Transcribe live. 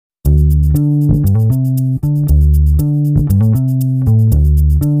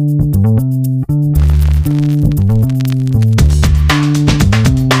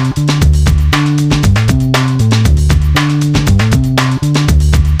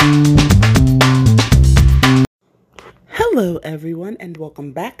Hello, everyone, and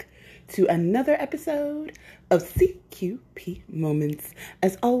welcome back to another episode of CQP Moments.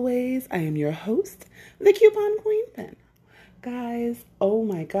 As always, I am your host, the Coupon Queen Pen. Guys, oh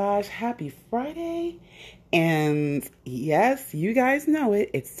my gosh, happy Friday. And yes, you guys know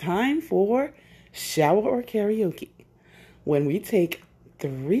it. It's time for Shower or Karaoke, when we take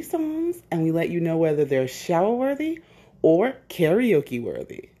 3 songs and we let you know whether they're shower worthy or karaoke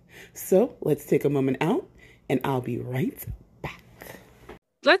worthy. So let's take a moment out and I'll be right back.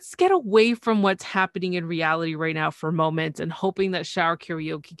 Let's get away from what's happening in reality right now for a moment and hoping that shower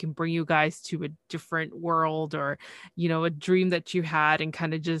karaoke can bring you guys to a different world or, a dream that you had and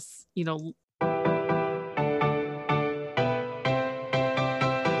kind of just, This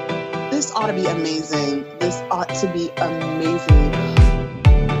ought to be amazing. This ought to be amazing.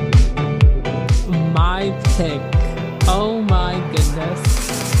 My pick. Oh my goodness.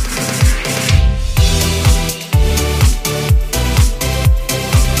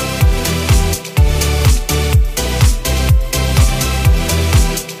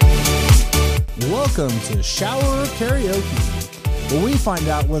 Welcome to Shower Karaoke, where we find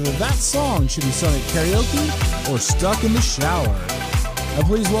out whether that song should be sung at karaoke or stuck in the shower. Now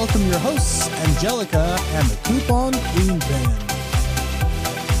please welcome your hosts, Angelica and the Coupon Queen Pen.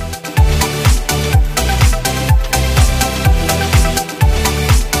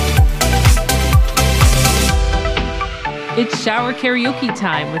 It's shower karaoke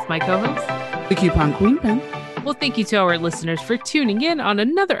time with my co-host, The Coupon Queen Pen. Well, thank you to our listeners for tuning in on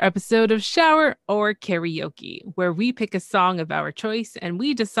another episode of Shower or Karaoke, where we pick a song of our choice and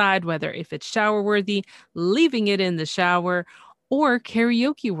we decide whether if it's shower worthy, leaving it in the shower, or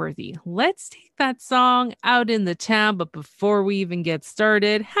karaoke worthy. Let's take that song out in the town. But before we even get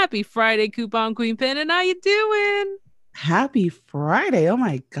started, happy Friday, Coupon Queen Pen, and how you doing? Happy Friday. Oh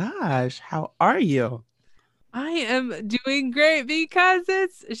my gosh. How are you? I am doing great because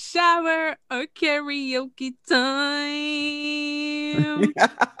it's shower or karaoke time.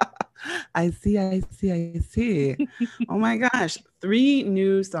 I see. Oh my gosh. 3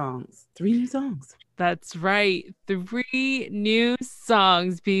 new songs. That's right. 3 new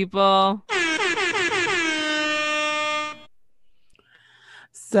songs, people.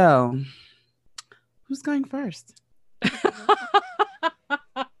 So, who's going first?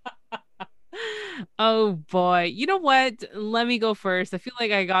 Oh boy. You know what? Let me go first. I feel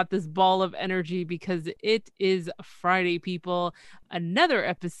like I got this ball of energy because it is Friday, people. Another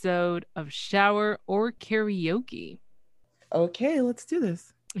episode of Shower or Karaoke. Okay, let's do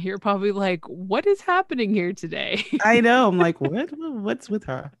this. You're probably like, what is happening here today? I know. I'm like, what's with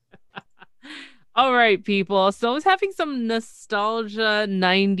her? All right, people. So I was having some nostalgia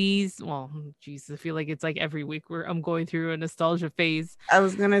 90s. Well, geez, I feel like it's like every week where I'm going through a nostalgia phase. I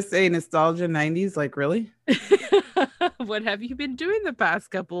was going to say nostalgia 90s. Like, really? What have you been doing the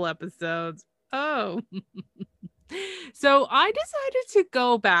past couple episodes? Oh. So I decided to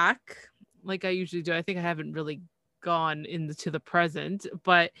go back like I usually do. I think I haven't really gone into the present,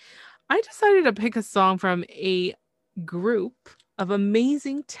 but I decided to pick a song from a group of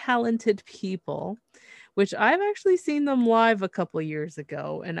amazing, talented people, which I've actually seen them live a couple of years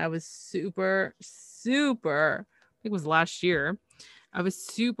ago. And I was super, I think it was last year. I was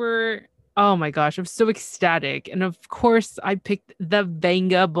super, oh my gosh, I'm so ecstatic. And of course, I picked the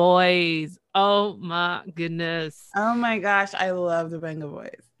Venga Boys. Oh my goodness. Oh my gosh, I love the Venga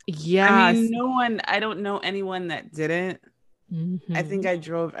Boys. Yeah. I mean, I don't know anyone that didn't. Mm-hmm. I think I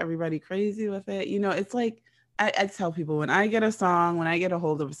drove everybody crazy with it. It's like, I tell people when I get a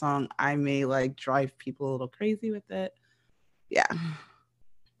hold of a song, I may like drive people a little crazy with it. Yeah.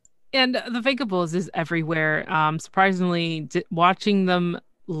 And the Venga Boys is everywhere. Surprisingly, watching them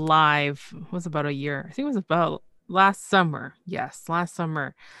live was about a year. I think it was about last summer. Yes, last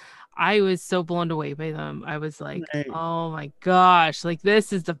summer. I was so blown away by them. I was like, right. Oh my gosh, like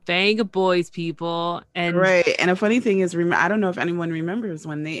this is the Venga Boys, people. And right. And a funny thing is, I don't know if anyone remembers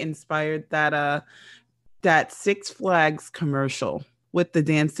when they inspired that Six Flags commercial with the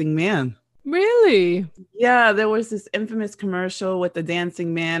dancing man. Really? Yeah, there was this infamous commercial with the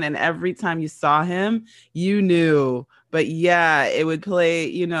dancing man, and every time you saw him, you knew. But yeah, it would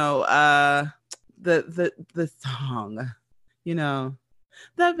play, the song,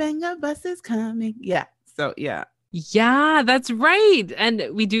 the Venga bus is coming. Yeah. So yeah. Yeah, that's right. And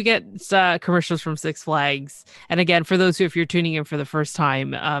we do get commercials from Six Flags. And again, for those if you're tuning in for the first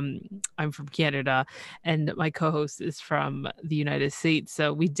time, I'm from Canada and my co-host is from the United States.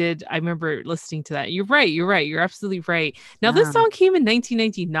 So I remember listening to that. You're right. You're absolutely right. Now, This song came in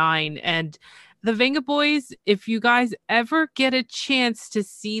 1999 and The Venga Boys, if you guys ever get a chance to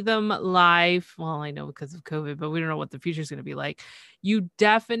see them live, well, I know because of COVID, but we don't know what the future is going to be like. You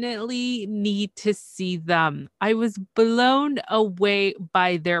definitely need to see them. I was blown away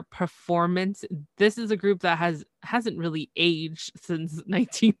by their performance. This is a group that hasn't really aged since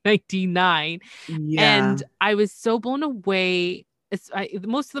 1999, Yeah. and I was so blown away.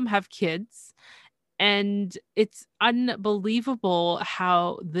 Most of them have kids. And it's unbelievable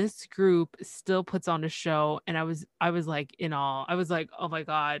how this group still puts on a show. And I was like in awe. I was like, oh my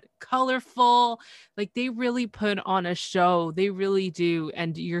God, colorful. Like they really put on a show. They really do.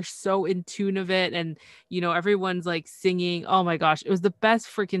 And you're so in tune of it. And everyone's like singing. Oh my gosh. It was the best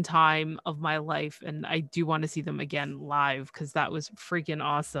freaking time of my life. And I do want to see them again live because that was freaking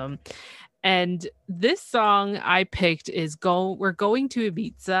awesome. And this song I picked is We're Going to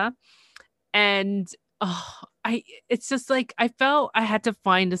Ibiza. And it's just like I felt I had to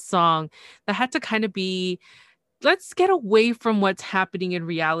find a song that had to kind of be, let's get away from what's happening in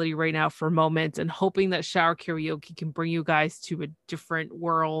reality right now for a moment, and hoping that shower karaoke can bring you guys to a different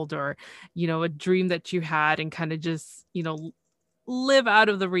world, or a dream that you had, and kind of just live out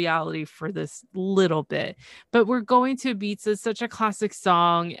of the reality for this little bit. But We're Going to Ibiza is such a classic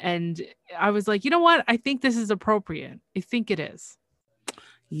song, and I was like, you know what, I think this is appropriate. I think it is.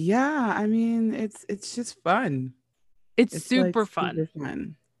 Yeah, I mean, it's just fun. It's Like super super fun.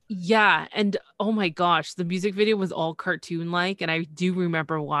 fun. Yeah, and oh my gosh, the music video was all cartoon like, and I do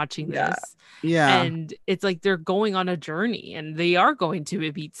remember watching Yeah. this. Yeah. And it's like they're going on a journey, and they are going to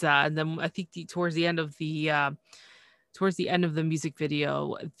Ibiza, and then I think towards the end of the music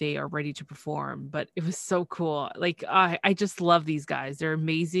video, they are ready to perform. But it was so cool. Like I just love these guys. They're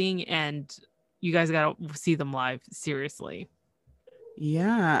amazing, and you guys gotta see them live. Seriously.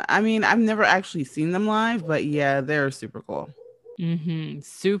 Yeah. I mean, I've never actually seen them live, but yeah, they're super cool.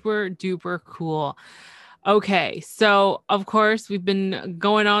 Super duper cool. Okay, so of course we've been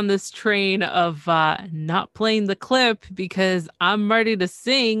going on this train of not playing the clip because I'm ready to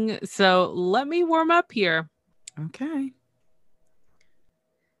sing. So let me warm up here. Okay.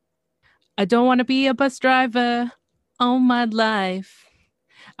 I don't want to be a bus driver all my life.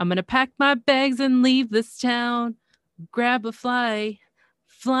 I'm gonna pack my bags and leave this town. Grab a fly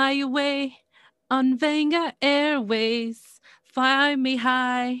away on Venga Airways. Fly me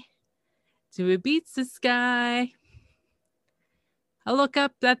high to Ibiza sky. I look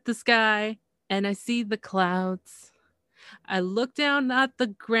up at the sky and I see the clouds. I look down at the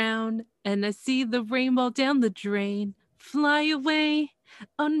ground and I see the rainbow down the drain. Fly away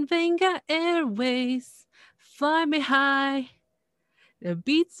on Venga Airways. Fly me high to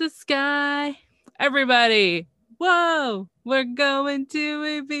Ibiza sky. Everybody, whoa, we're going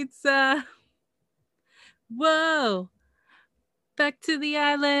to Ibiza. Whoa, back to the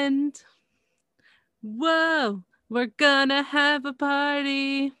island. Whoa, we're gonna have a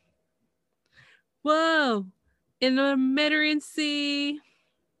party. Whoa, in the Mediterranean Sea.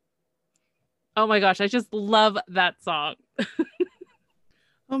 Oh my gosh, I just love that song.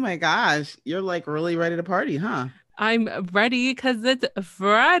 Oh my gosh, you're like really ready to party, huh? I'm ready because it's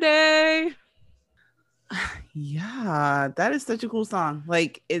Friday. Yeah, that is such a cool song.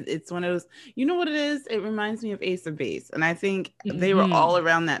 Like it's one of those, you know what it is? It reminds me of Ace of Base. And I think they were all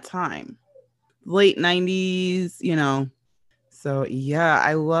around that time. Late 90s, So yeah,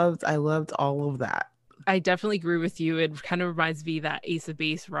 I loved all of that. I definitely agree with you. It kind of reminds me of that Ace of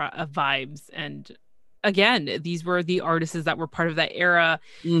Base vibes. And again, these were the artists that were part of that era.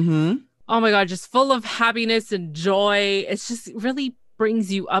 Oh my God, just full of happiness and joy. It's just really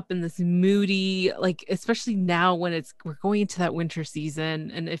brings you up in this moody, like, especially now when we're going into that winter season.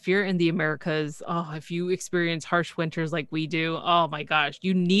 And if you're in the Americas, if you experience harsh winters like we do, oh my gosh,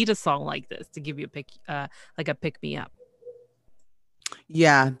 you need a song like this to give you a pick me up.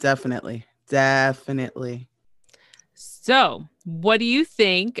 Yeah, definitely. So what do you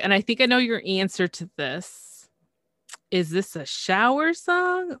think? And I think I know your answer to this. Is this a shower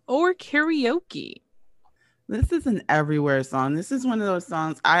song or karaoke? This is an everywhere song. This is one of those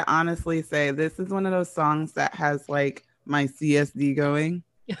songs, I honestly say this is one of those songs that has like my CSD going.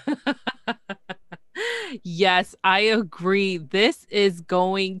 Yes, I agree. This is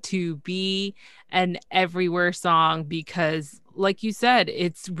going to be an everywhere song because, like you said,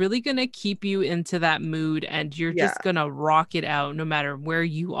 it's really going to keep you into that mood, and you're just going to rock it out no matter where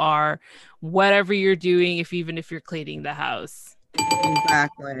you are, whatever you're doing, even if you're cleaning the house.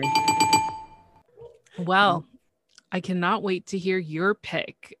 Exactly. Well, I cannot wait to hear your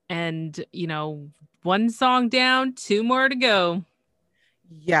pick. And, one song down, two more to go.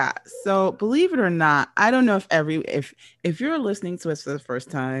 Yeah. So believe it or not, I don't know if you're listening to us for the first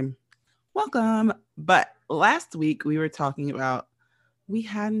time, Welcome. But last week we were talking about we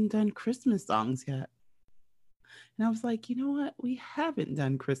hadn't done Christmas songs yet. And I was like, you know what? We haven't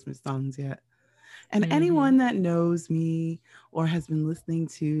done Christmas songs yet. And anyone that knows me or has been listening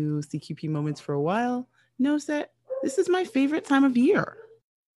to CQP Moments for a while knows that this is my favorite time of year.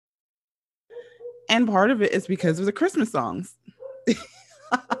 And part of it is because of the Christmas songs.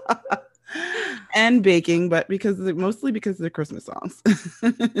 And baking, but mostly because of the Christmas songs.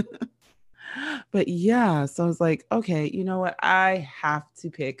 But yeah, so I was like, okay, you know what? I have to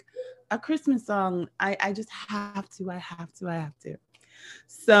pick a Christmas song. I just have to. I have to.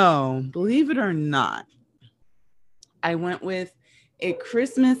 So, believe it or not, I went with a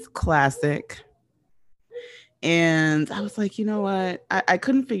Christmas classic. And I was like, you know what? I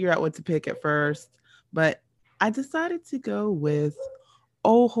couldn't figure out what to pick at first, but I decided to go with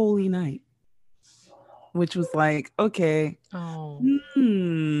Oh Holy Night, which was like, okay.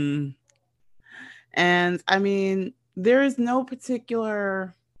 And I mean, there is no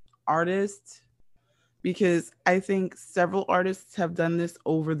particular artist because I think several artists have done this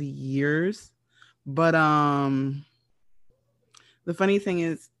over the years. But the funny thing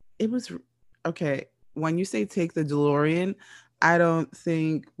is, it was okay. When you say Take the DeLorean, I don't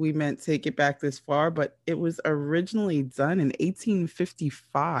think we meant Take It Back This Far, but it was originally done in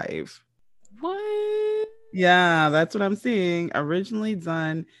 1855. What? Yeah, that's what I'm seeing. Originally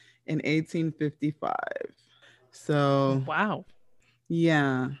done in 1855. So wow.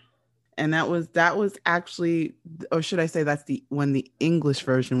 Yeah. And that was actually, or should I say that's when the English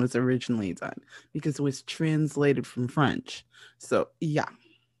version was originally done, because it was translated from French. So yeah.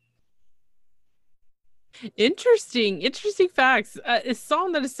 Interesting facts. A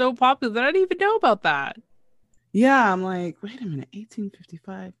song that is so popular that I didn't even know about that. Yeah, I'm like, wait a minute,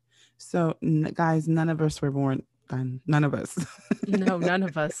 1855. So guys, none of us were born then. None of us. No, none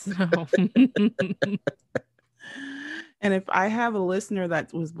of us. No. And if I have a listener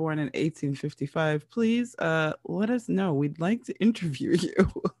that was born in 1855, please let us know. We'd like to interview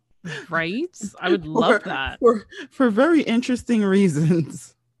you. Right? I would love that. For very interesting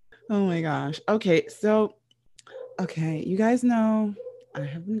reasons. Oh my gosh. Okay, so, you guys know I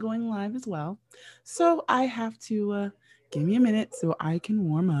have been going live as well. So I have to give me a minute so I can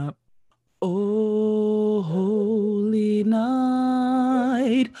warm up. Oh, holy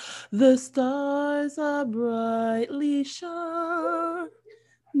night, the stars are brightly shining.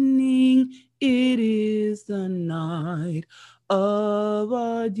 It is the night of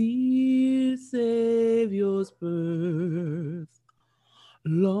our dear Savior's birth.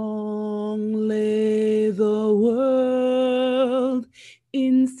 Long lay the world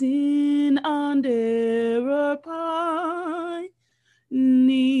in sin and error pining,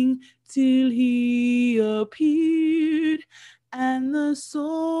 till he appeared and the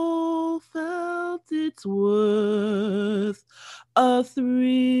soul felt its worth. A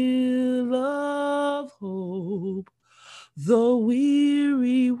thrill of hope, the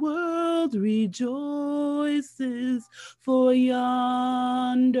weary world rejoices, for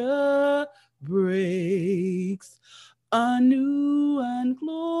yonder breaks a new and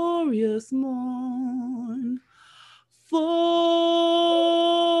glorious morn. Fall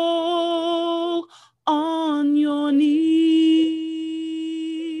on your knees,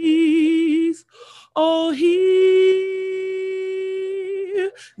 oh, hear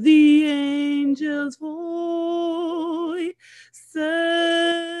the angel's voice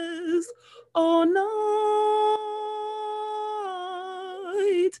says, oh,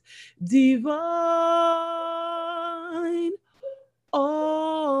 night divine,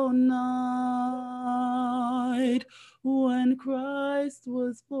 oh, night when Christ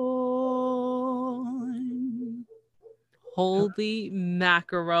was born. Holy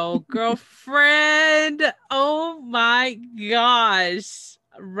mackerel, girlfriend. Oh my gosh.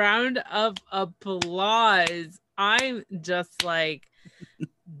 Round of applause. I'm just like,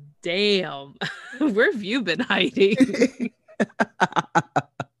 damn. Where have you been hiding?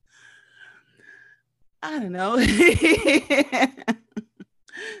 I don't know.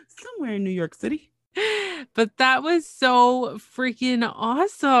 Somewhere in New York City. But that was so freaking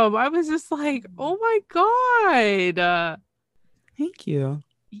awesome. I was just like, oh my God. Thank you.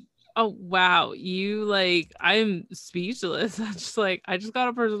 Oh, wow. You like, I'm speechless. I'm just like, I just got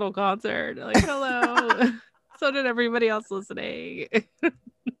a personal concert. Like, hello. So did everybody else listening.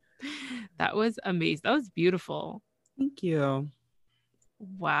 That was amazing. That was beautiful. Thank you.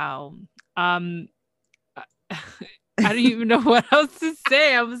 Wow. I don't even know what else to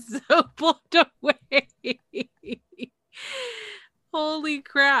say. I'm so blown away. Holy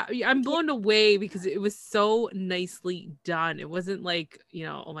crap. I'm blown away because it was so nicely done. It wasn't like,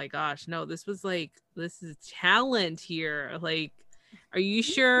 oh my gosh, no, this was like, this is talent here. Like, are you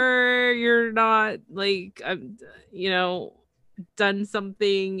sure you're not like, done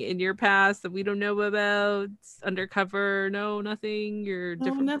something in your past that we don't know about? Undercover? No, nothing. You're No,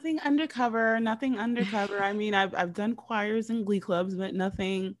 different. nothing undercover. Nothing undercover. I mean, I've done choirs and glee clubs, but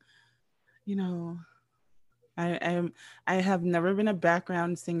nothing. I have never been a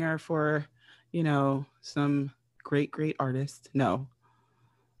background singer for, some great artist. No.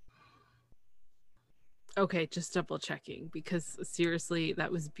 Okay, just double checking because seriously,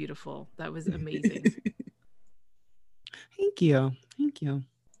 that was beautiful. That was amazing. Thank you.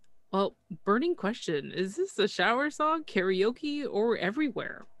 Well, burning question. Is this a shower song, karaoke, or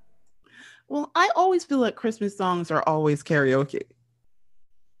everywhere? Well, I always feel like Christmas songs are always karaoke.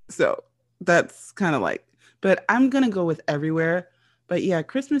 So that's kind of like, but I'm going to go with everywhere. But yeah,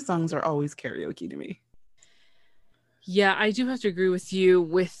 Christmas songs are always karaoke to me. Yeah, I do have to agree with you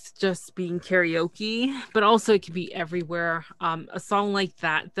with just being karaoke, but also it can be everywhere. A song like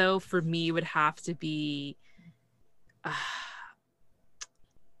that, though, for me would have to be.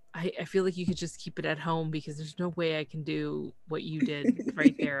 I feel like you could just keep it at home because there's no way I can do what you did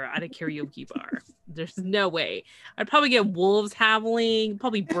right there at a karaoke bar. There's no way. I'd probably get wolves howling,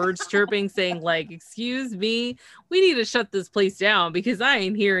 probably birds chirping, saying like, "Excuse me, we need to shut this place down because I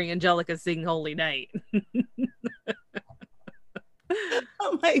ain't hearing Angelica sing Holy Night."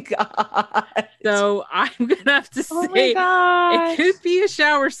 Oh my god! So I'm gonna have to say it could be a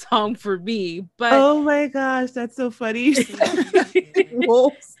shower song for me, but oh my gosh, that's so funny.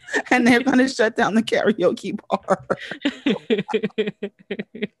 Wolves, and they're gonna shut down the karaoke bar.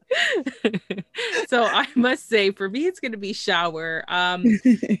 So I must say, for me, it's gonna be shower.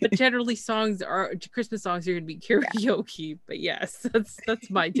 But generally, Christmas songs are gonna be karaoke. But yes, that's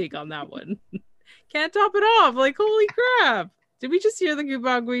my take on that one. Can't top it off. Like, holy crap. Did we just hear the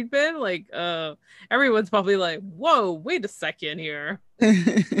Coupon Queen Pin? Like, everyone's probably like, whoa, wait a second here. Oh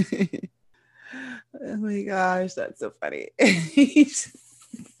my gosh, that's so funny.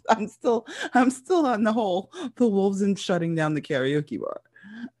 I'm still on the wolves and shutting down the karaoke bar.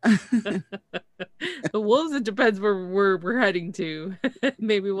 The wolves, it depends where we're heading to.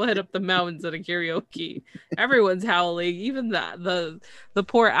 Maybe we'll head up the mountains at a karaoke. Everyone's howling. Even the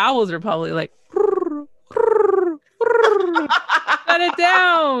poor owls are probably like, shut it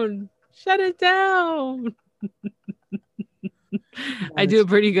down. Shut it down. I do a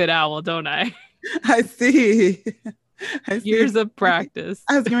pretty good owl, don't I? I see. Years of practice.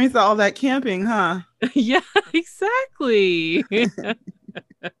 I was going to say all that camping, huh? Yeah, exactly.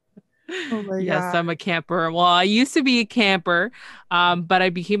 Oh my yes, God. I'm a camper. Well, I used to be a camper, but I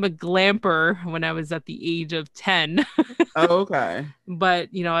became a glamper when I was at the age of 10. Oh, okay. But,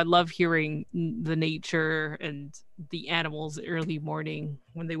 I love hearing the nature and the animals early morning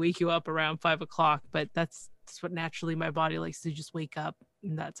when they wake you up around 5 o'clock. But that's what naturally my body likes to just wake up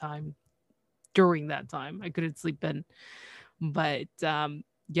in that time. During that time, I couldn't sleep in. But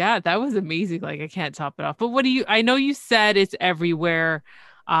yeah, that was amazing. Like, I can't top it off. But I know you said it's everywhere.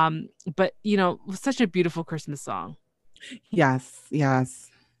 But such a beautiful Christmas song. Yes.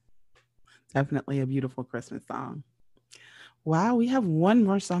 Definitely a beautiful Christmas song. Wow, we have one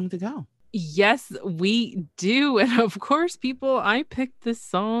more song to go. Yes, we do. And of course, people, I picked this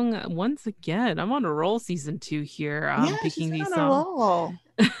song once again. I'm on a roll season 2 here. I'm picking these songs.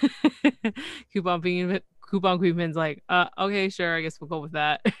 Coupon Queen Pin's like, okay, sure, I guess we'll go with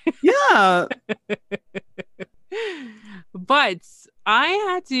that. Yeah. But I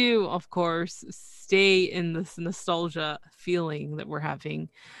had to, of course, stay in this nostalgia feeling that we're having.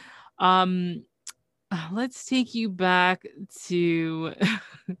 Let's take you back to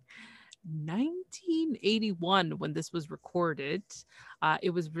 1981 when this was recorded. It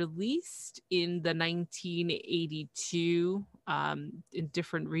was released in the 1982 in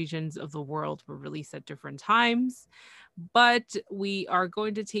different regions of the world, were released at different times. But we are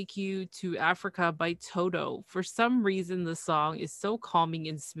going to take you to Africa by Toto. For some reason, the song is so calming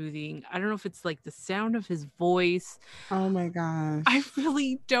and smoothing. I don't know if it's like the sound of his voice. Oh my gosh. I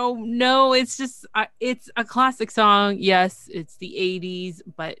really don't know. It's just, it's a classic song. Yes, it's the 80s,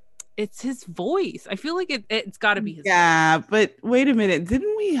 but it's his voice. I feel like it's got to be his voice. But wait a minute.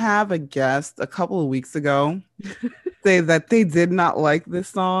 Didn't we have a guest a couple of weeks ago say that they did not like this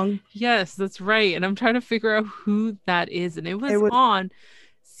song? Yes, that's right. And I'm trying to figure out who that is. And it was on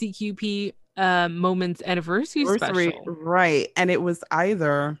CQP Moments Anniversary Special. Right. And it was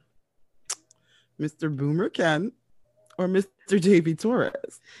either Mr. Boomer Ken or Mr. JV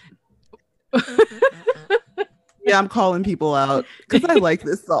Torres. Yeah, I'm calling people out because I like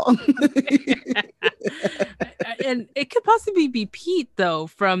this song. And it could possibly be Pete though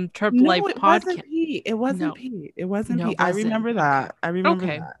from Trip No, Life it wasn't Podcast. Pete. It wasn't No, Pete. It wasn't no, Pete. it I wasn't. remember that. I remember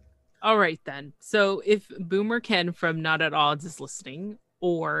Okay. that. All right then. So if Boomer Ken from Not at Odds is listening,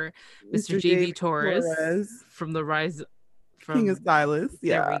 or Mr. Mr. JV J.V. Torres Torres, from the Rise King of from Silas.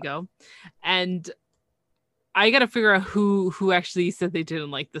 there Yeah. we go. And I gotta figure out who actually said they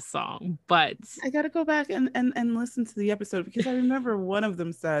didn't like the song, but I gotta go back and listen to the episode because I remember one of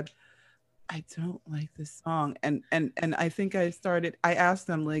them said, I don't like this song. And I think I asked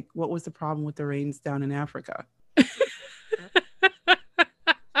them like what was the problem with the rains down in Africa?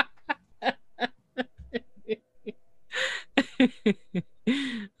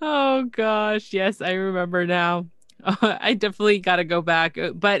 Oh gosh, yes, I remember now. I definitely got to go back.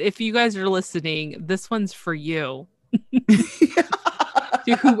 But if you guys are listening, this one's for you.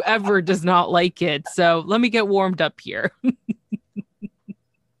 To whoever does not like it. So let me get warmed up here.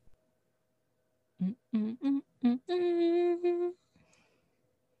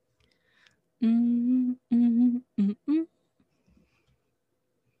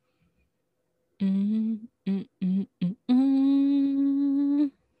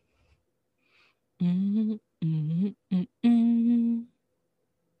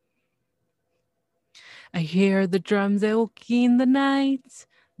 I hear the drums echoing the night,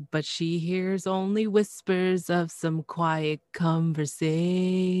 but she hears only whispers of some quiet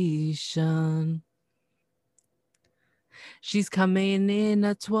conversation. She's coming in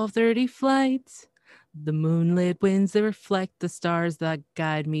a 12:30 flight. The moonlit winds that reflect the stars that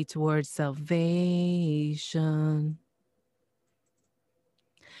guide me towards salvation.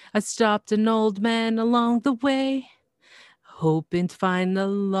 I stopped an old man along the way, hoping to find the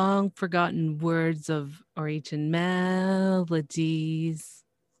long forgotten words of or ancient melodies.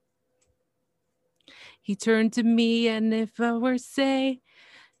 He turned to me, and if I were to say,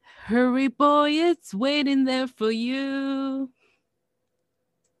 hurry boy, it's waiting there for you.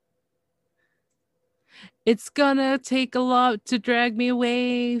 It's gonna take a lot to drag me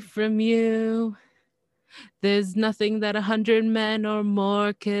away from you. There's nothing that 100 men or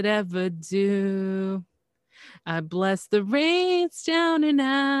more could ever do. I bless the rains down in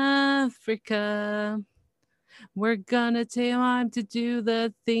Africa. We're gonna take time to do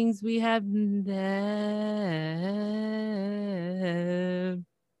the things we haven't done.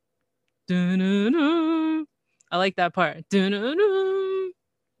 Dun-dun-dun. I like that part. Dun-dun-dun.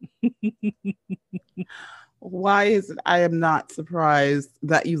 Why is it I am not surprised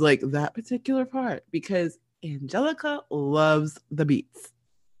that you like that particular part? Because Angelica loves the beats.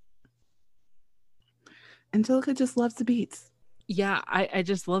 Angelica just loves the beats. Yeah, I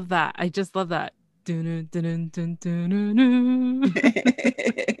just love that. I just love that. Dun-dun-dun-dun-dun-dun-dun.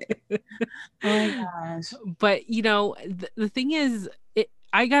 Oh my gosh. But you know, the thing is,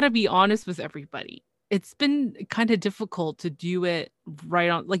 I gotta be honest with everybody. It's been kind of difficult to do it right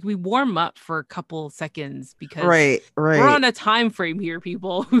on. Like we warm up for a couple seconds because Right. we're on a time frame here,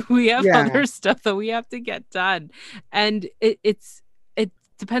 people. We have Yeah. other stuff that we have to get done, and it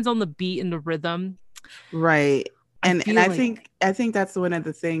depends on the beat and the rhythm. Right. And feel I like- think that's one of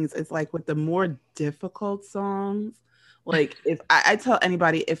the things. It's like with the more difficult songs, like if I tell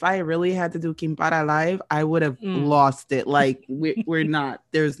anybody if I really had to do Kimpara live, I would have lost it. Like we're not.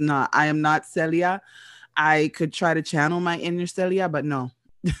 There's not. I am not Celia. I could try to channel my inner Celia, but no.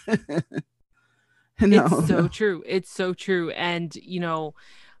 No. It's so true. It's so true. And you know,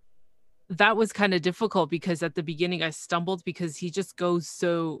 that was kind of difficult because at the beginning I stumbled because he just goes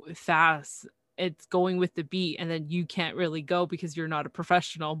so fast. It's going with the beat, and then you can't really go because you're not a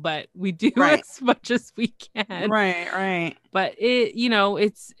professional, but we do Right. as much as we can. Right. But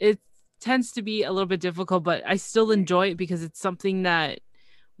it tends to be a little bit difficult, but I still enjoy it because it's something that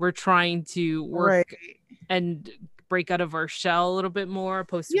we're trying to work Right. and break out of our shell a little bit more,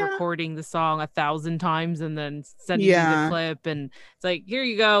 opposed to Yeah. recording the song 1,000 times and then sending you Yeah. the clip, and it's like, here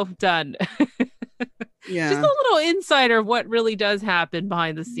you go, done. Yeah. Just a little insider of what really does happen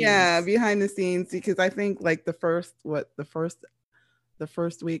behind the scenes. Yeah, behind the scenes, because I think like the first week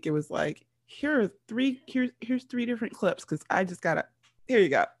it was like here's three different clips because I just gotta here you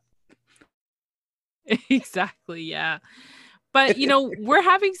go. Exactly, yeah. But you know, we're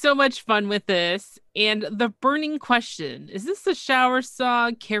having so much fun with this, and the burning question is this a shower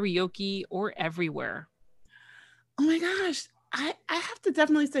song, karaoke, or everywhere? Oh my gosh, I have to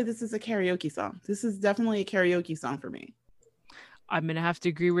definitely say this is a karaoke song. This is definitely a karaoke song for me. I'm gonna have to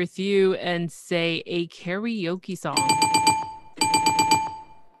agree with you and say a karaoke song.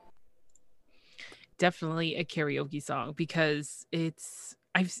 Definitely a karaoke song because it's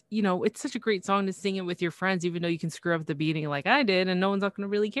it's such a great song to sing it with your friends, even though you can screw up the beginning like I did, and no one's not going to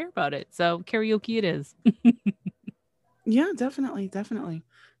really care about it. So karaoke it is. Yeah, definitely. Definitely.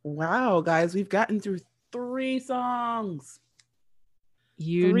 Wow, guys, we've gotten through 3 songs.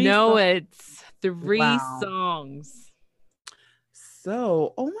 It's 3 Wow. songs.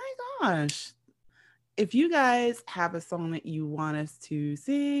 So, oh my gosh. If you guys have a song that you want us to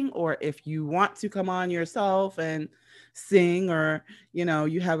sing, or if you want to come on yourself and sing, or,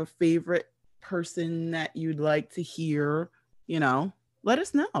 you have a favorite person that you'd like to hear, let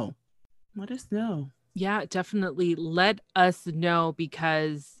us know. Let us know. Yeah, definitely. Let us know,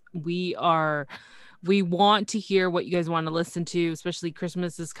 because we want to hear what you guys want to listen to, especially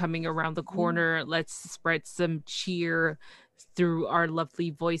Christmas is coming around the corner. Let's spread some cheer through our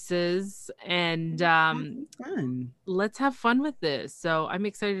lovely voices, and let's have fun with this. So I'm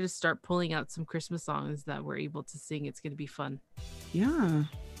excited to start pulling out some Christmas songs that we're able to sing. It's going to be fun. Yeah.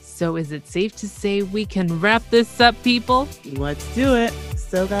 So is it safe to say we can wrap this up, people? Let's do it.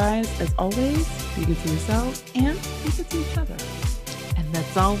 So guys, as always, be good to yourselves and be good to each other. And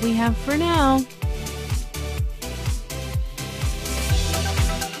that's all we have for now.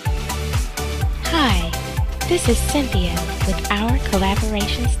 Hi, this is Cynthia with our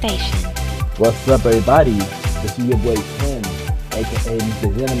collaboration station. What's up, everybody? This is your boy Tim, aka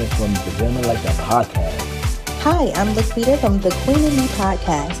Mr. Gentleman from the Gentleman Like That podcast. Hi, I'm Laquita from the Queen and Me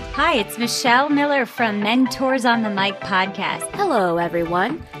podcast. Hi, it's Michelle Miller from Mentors on the Mic podcast. Hello,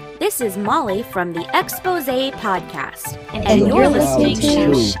 everyone. This is Molly from the Expose podcast. And you're listening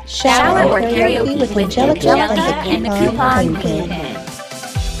to Shower or Karaoke with Angelica and the Coupon Queen.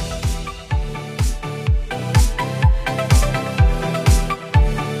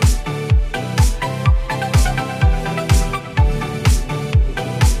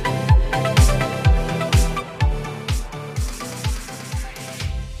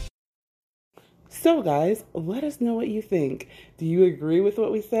 So guys, let us know what you think. Do you agree with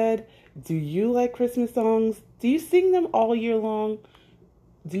what we said? Do you like Christmas songs? Do you sing them all year long?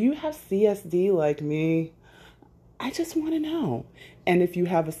 Do you have CSD like me? I just want to know. And if you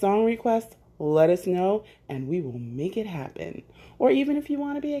have a song request, let us know and we will make it happen. Or even if you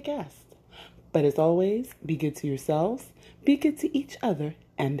want to be a guest. But as always, be good to yourselves, be good to each other,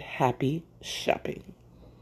 and happy shopping.